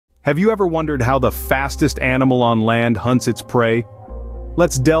Have you ever wondered how the fastest animal on land hunts its prey?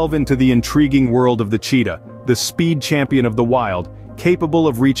 Let's delve into the intriguing world of the cheetah, the speed champion of the wild, capable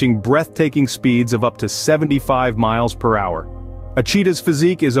of reaching breathtaking speeds of up to 75 miles per hour. A cheetah's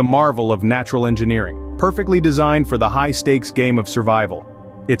physique is a marvel of natural engineering, perfectly designed for the high-stakes game of survival.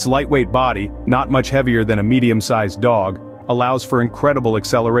 Its lightweight body, not much heavier than a medium-sized dog, allows for incredible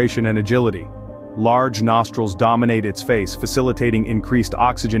acceleration and agility. Large nostrils dominate its face, facilitating increased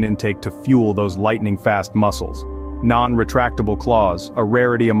oxygen intake to fuel those lightning-fast muscles. Non-retractable claws, a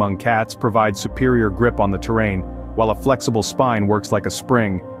rarity among cats, provide superior grip on the terrain, while a flexible spine works like a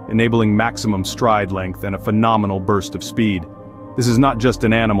spring, enabling maximum stride length and a phenomenal burst of speed. This is not just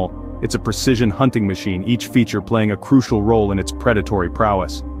an animal, it's a precision hunting machine, each feature playing a crucial role in its predatory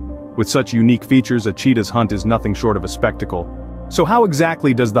prowess. With such unique features, a cheetah's hunt is nothing short of a spectacle. So how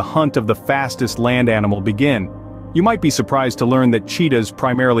exactly does the hunt of the fastest land animal begin? You might be surprised to learn that cheetahs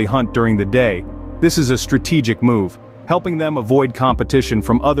primarily hunt during the day. This is a strategic move, helping them avoid competition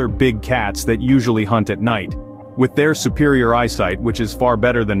from other big cats that usually hunt at night. With their superior eyesight, which is far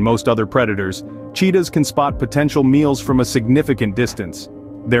better than most other predators, cheetahs can spot potential meals from a significant distance.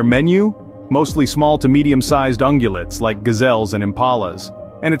 Their menu? Mostly small to medium-sized ungulates like gazelles and impalas.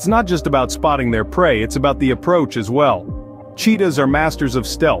 And it's not just about spotting their prey, it's about the approach as well. Cheetahs are masters of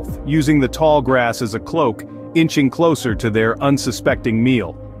stealth, using the tall grass as a cloak, inching closer to their unsuspecting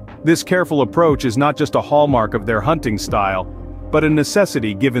meal. This careful approach is not just a hallmark of their hunting style, but a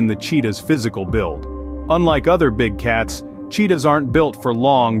necessity given the cheetah's physical build. Unlike other big cats, cheetahs aren't built for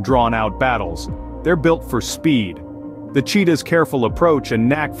long, drawn-out battles. They're built for speed. The cheetah's careful approach and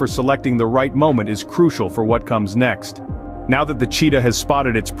knack for selecting the right moment is crucial for what comes next. Now that the cheetah has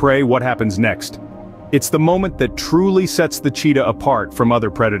spotted its prey, what happens next? It's the moment that truly sets the cheetah apart from other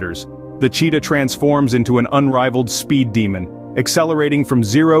predators. The cheetah transforms into an unrivaled speed demon, accelerating from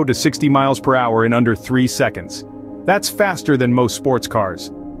 0 to 60 miles per hour in under 3 seconds. That's faster than most sports cars.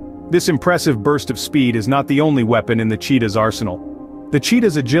 This impressive burst of speed is not the only weapon in the cheetah's arsenal. The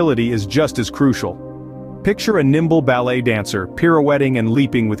cheetah's agility is just as crucial. Picture a nimble ballet dancer, pirouetting and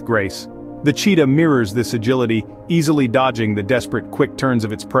leaping with grace. The cheetah mirrors this agility, easily dodging the desperate quick turns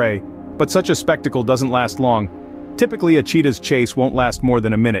of its prey. But such a spectacle doesn't last long. Typically a cheetah's chase won't last more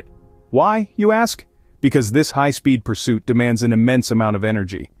than a minute. Why, you ask? Because this high-speed pursuit demands an immense amount of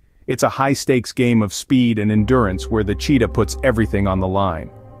energy. It's a high-stakes game of speed and endurance where the cheetah puts everything on the line.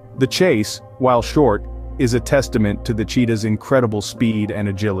 The chase, while short, is a testament to the cheetah's incredible speed and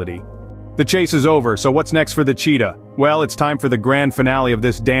agility. The chase is over, so what's next for the cheetah? Well, it's time for the grand finale of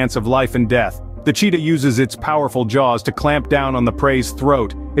this dance of life and death. The cheetah uses its powerful jaws to clamp down on the prey's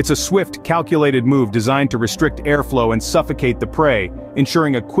throat. It's a swift, calculated move designed to restrict airflow and suffocate the prey,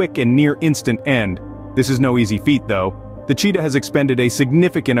 ensuring a quick and near-instant end. This is no easy feat though. The cheetah has expended a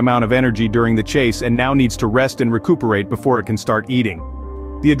significant amount of energy during the chase and now needs to rest and recuperate before it can start eating.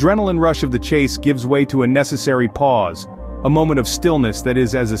 The adrenaline rush of the chase gives way to a necessary pause, a moment of stillness that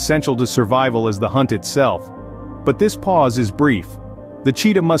is as essential to survival as the hunt itself. But this pause is brief. The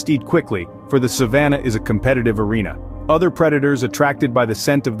cheetah must eat quickly, for the savanna is a competitive arena. Other predators attracted by the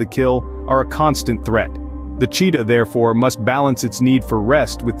scent of the kill are a constant threat. The cheetah, therefore, must balance its need for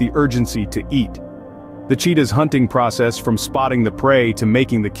rest with the urgency to eat. The cheetah's hunting process, from spotting the prey to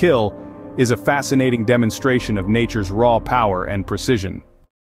making the kill, is a fascinating demonstration of nature's raw power and precision.